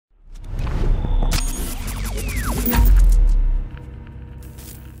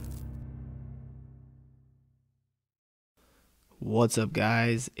What's up,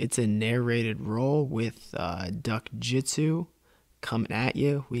 guys? It's a narrated roll with Duck-Jitsu coming at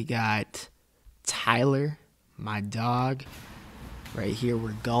you. We got Tyler, my dog. Right here,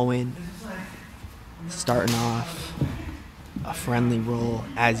 we're going. Starting off a friendly roll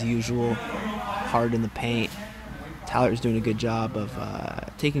as usual, hard in the paint. Tyler's doing a good job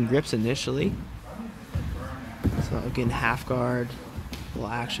of taking grips initially. So getting half guard, a little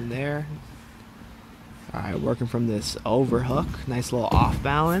action there. All right, working from this overhook, nice little off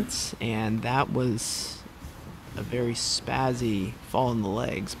balance, and that was a very spazzy fall in the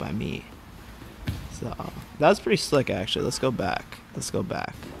legs by me. So that was pretty slick, actually. Let's go back.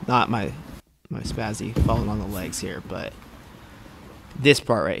 Not my spazzy falling on the legs here, but this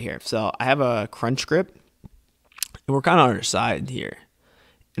part right here. So I have a crunch grip, and we're kind of on our side here,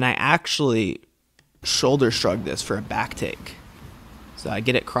 and I actually shoulder shrug this for a back take. So I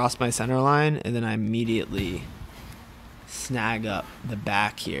get it across my center line, and then I immediately snag up the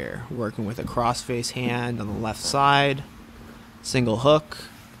back here, working with a cross-face hand on the left side, single hook.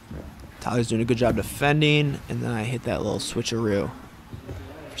 Tyler's doing a good job defending, and then I hit that little switcheroo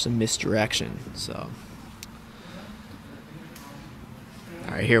for some misdirection. So,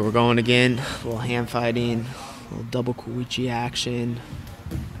 all right, here we're going again. A little hand fighting, a little double kuichi action.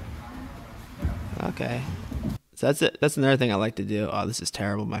 Okay. So that's it. That's another thing I like to do. Oh, this is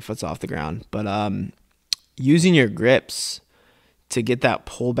terrible. My foot's off the ground. But using your grips to get that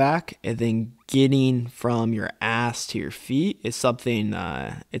pullback and then getting from your ass to your feet is something,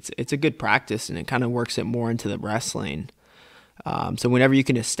 it's a good practice, and it kind of works it more into the wrestling. So whenever you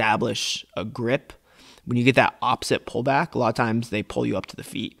can establish a grip, when you get that opposite pullback, a lot of times they pull you up to the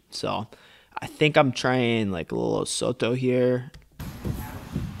feet. So I think I'm trying like a little Soto here.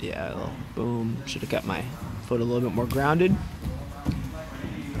 Yeah, a little boom. Should have kept my foot a little bit more grounded.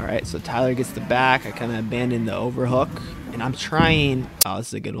 All right, so Tyler gets the back. I kind of abandoned the overhook, and I'm trying. Oh, this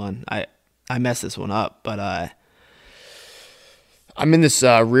is a good one. I messed this one up, but I'm in this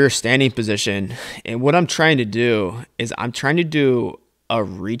rear standing position, and what I'm trying to do is I'm trying to do a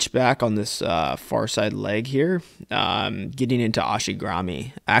reach back on this far side leg here, getting into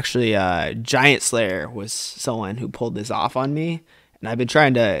ashigrami. Actually, Giant Slayer was someone who pulled this off on me, and I've been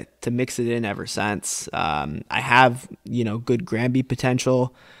trying to mix it in ever since. I have, good Granby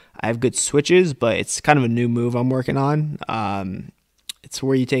potential. I have good switches, but it's kind of a new move I'm working on. It's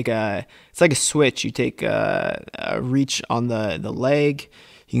where you take it's like a switch. You take a reach on the leg.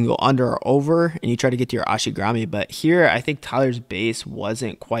 You can go under or over, and you try to get to your ashigrami. But here, I think Tyler's base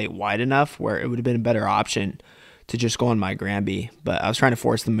wasn't quite wide enough where it would have been a better option to just go on my Granby. But I was trying to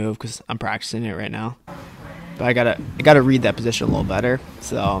force the move because I'm practicing it right now. But I gotta read that position a little better.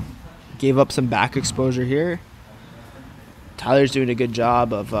 So gave up some back exposure here. Tyler's doing a good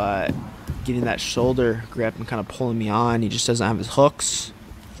job of getting that shoulder grip and kind of pulling me on. He just doesn't have his hooks.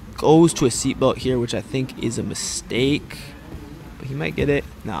 Goes to a seatbelt here, which I think is a mistake. But he might get it.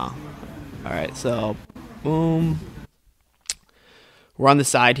 No. All right, so boom. We're on the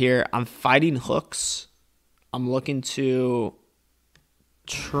side here. I'm fighting hooks. I'm looking to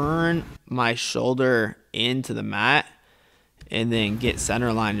turn my shoulder into the mat and then get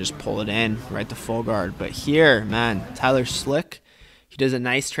center line and just pull it in right to full guard. But here, man, Tyler's slick. He does a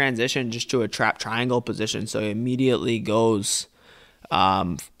nice transition just to a trap triangle position. So he immediately goes,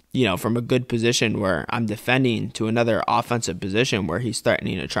 from a good position where I'm defending to another offensive position where he's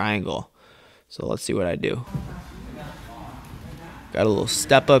threatening a triangle. So let's see what I do. Got a little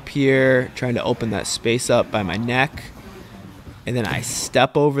step up here, trying to open that space up by my neck. And then I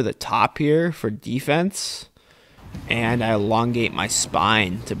step over the top here for defense, and I elongate my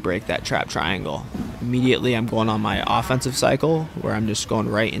spine to break that trap triangle. Immediately, I'm going on my offensive cycle, where I'm just going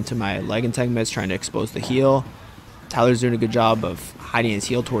right into my leg integments, trying to expose the heel. Tyler's doing a good job of hiding his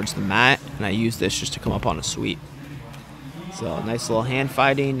heel towards the mat, and I use this just to come up on a sweep. So nice little hand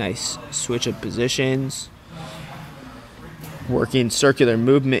fighting, nice switch of positions. Working circular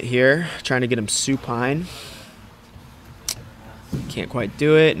movement here, trying to get him supine. Can't quite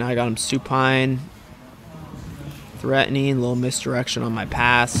do it. Now I got him supine. Threatening, a little misdirection on my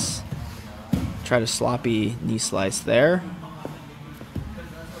pass. Try to sloppy knee slice there.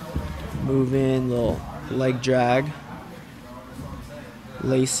 Move in, little leg drag.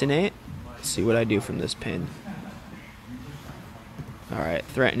 Lacing it. See what I do from this pin. Alright,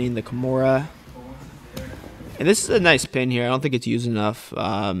 threatening the Kimura. And this is a nice pin here. I don't think it's used enough.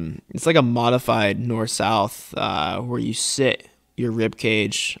 It's like a modified north-south where you sit your rib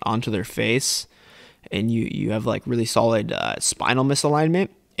cage onto their face, and you have like really solid spinal misalignment,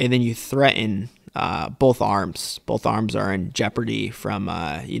 and then you threaten both arms. Both arms are in jeopardy from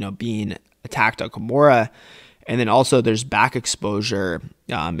being attacked on Kimura, And then also there's back exposure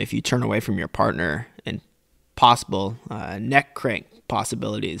if you turn away from your partner, and possible neck crank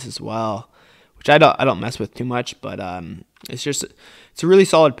possibilities as well, which I don't mess with too much, but it's a really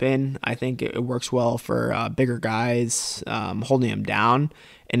solid pin. I think it works well for bigger guys, holding them down,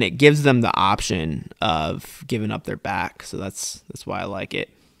 and it gives them the option of giving up their back. So that's why I like it.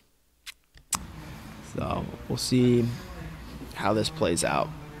 So we'll see how this plays out.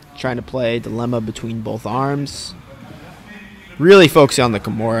 Trying to play dilemma between both arms. Really focusing on the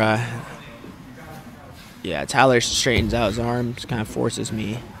Kimura. Yeah, Tyler straightens out his arms, kind of forces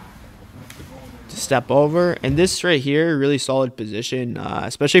me to step over. And this right here, really solid position,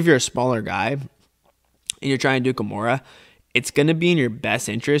 especially if you're a smaller guy and you're trying to do Kimura. It's going to be in your best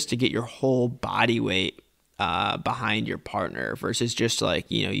interest to get your whole body weight behind your partner versus just like,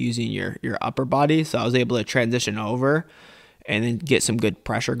 using your upper body. So I was able to transition over and then get some good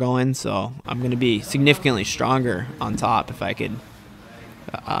pressure going. So I'm going to be significantly stronger on top if I could,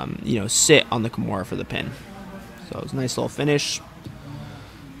 sit on the Kimura for the pin. So it was a nice little finish.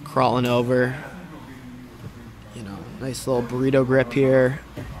 Crawling over, nice little burrito grip here.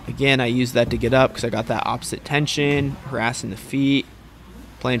 Again, I used that to get up because I got that opposite tension, harassing the feet,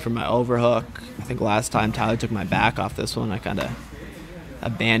 playing for my overhook. I think last time Tyler took my back off this one, I kind of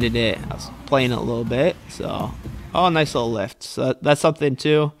abandoned it. I was playing it a little bit. So, nice little lift. So that's something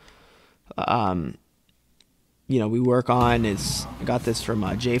too. We work on is, I got this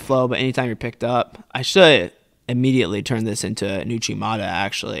from J-Flow, but anytime you're picked up, I should immediately turn this into Nuchimata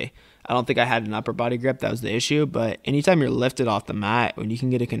actually. I don't think I had an upper body grip. That was the issue. But anytime you're lifted off the mat, when you can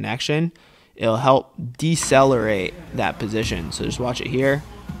get a connection, it'll help decelerate that position. So just watch it here.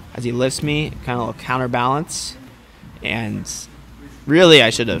 As he lifts me, kind of a little counterbalance. And really,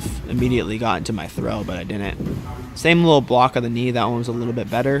 I should have immediately gotten to my throw, but I didn't. Same little block of the knee. That one was a little bit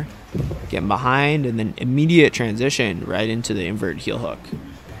better. Getting behind, and then immediate transition right into the inverted heel hook.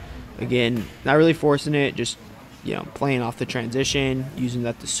 Again, not really forcing it, just playing off the transition, using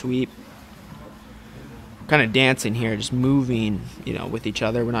that to sweep. Kind of dancing here, just moving, with each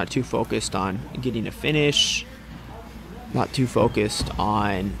other. We're not too focused on getting a finish. Not too focused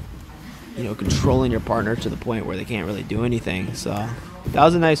on, controlling your partner to the point where they can't really do anything. So that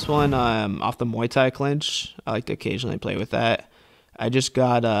was a nice one off the Muay Thai clinch. I like to occasionally play with that. I just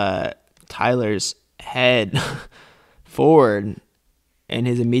got Tyler's head forward and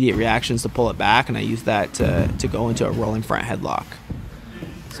his immediate reactions to pull it back, and I used that to go into a rolling front headlock.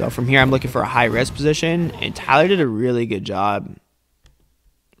 So from here, I'm looking for a high risk position, and Tyler did a really good job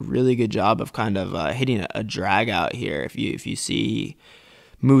of kind of hitting a drag out here. If you see, he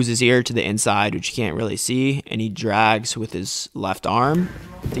moves his ear to the inside, which you can't really see, and he drags with his left arm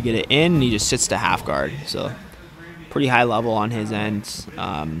to get it in, and he just sits to half guard. So pretty high level on his end.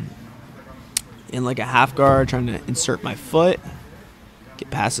 In like a half guard, trying to insert my foot, get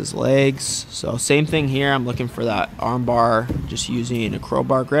past his legs. So same thing here. I'm looking for that arm bar, just using a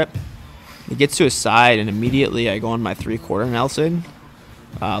crowbar grip. It gets to his side, and immediately I go on my 3/4 Nelson,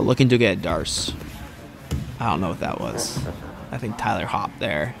 looking to get a Darce. I don't know what that was. I think Tyler hopped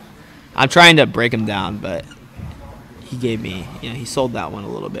there. I'm trying to break him down, but he gave me, he sold that one a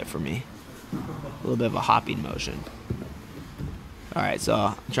little bit for me. A little bit of a hopping motion. All right, so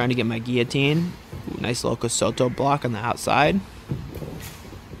I'm trying to get my guillotine. Ooh, nice little Kosoto block on the outside.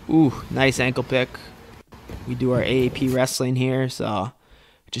 Ooh, nice ankle pick. We do our AAP wrestling here, so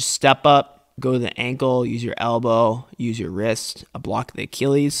just step up, go to the ankle, use your elbow, use your wrist, block the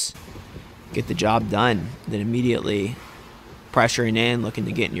Achilles, get the job done. Then immediately pressuring in, looking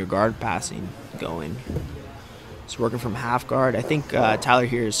to get in your guard passing going. Just working from half guard. I think Tyler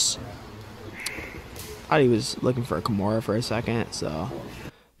here's, thought he was looking for a Kimura for a second, so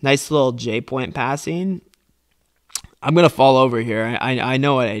nice little J-point passing. I'm going to fall over here. I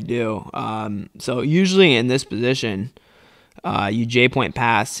know what I do. So usually in this position, you J-point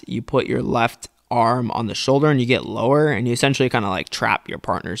pass, you put your left arm on the shoulder and you get lower, and you essentially kind of like trap your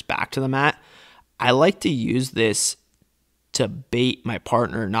partner's back to the mat. I like to use this to bait my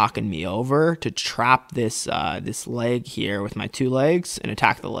partner knocking me over, to trap this this leg here with my two legs and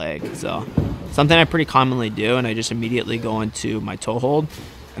attack the leg. So something I pretty commonly do, and I just immediately go into my toe hold,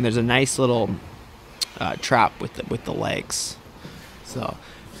 and there's a nice little trap with the legs. So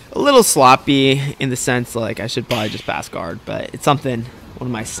a little sloppy in the sense like I should probably just pass guard, but it's something, one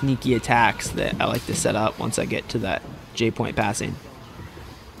of my sneaky attacks that I like to set up once I get to that J-point passing.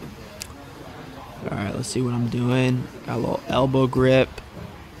 All right, let's see what I'm doing. Got a little elbow grip,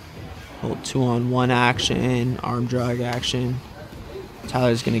 a little 2-on-1 action, arm drag action.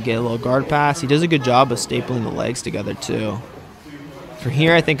 Tyler's gonna get a little guard pass. He does a good job of stapling the legs together too. From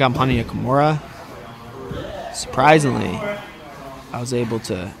here, I think I'm hunting a Kimura. Surprisingly, I was able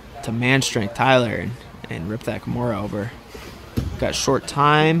to man strength Tyler and rip that Kimura over. Got short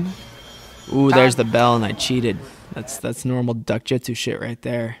time. Ooh, there's the bell, and I cheated. That's normal Duck-Jitsu shit right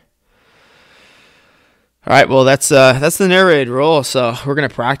there. All right, well that's the narrated roll. So we're gonna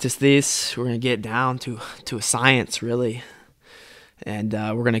practice these. We're gonna get down to a science really, and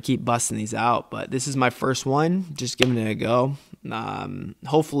we're gonna keep busting these out. But this is my first one, just giving it a go.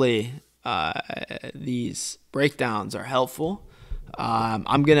 Hopefully these breakdowns are helpful.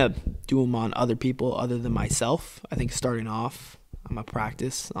 I'm gonna do them on other people other than myself. I think starting off, I'm gonna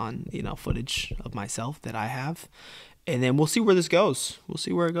practice on footage of myself that I have, and then we'll see where this goes. We'll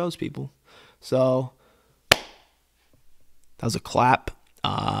see where it goes, people. So that was a clap.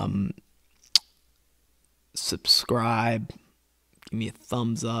 Subscribe. Give me a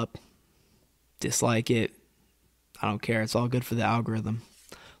thumbs up. Dislike it. I don't care. It's all good for the algorithm.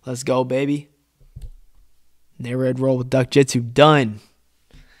 Let's go, baby. Narrated roll with Duck-Jitsu done.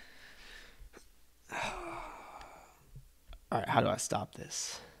 All right, how do I stop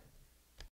this?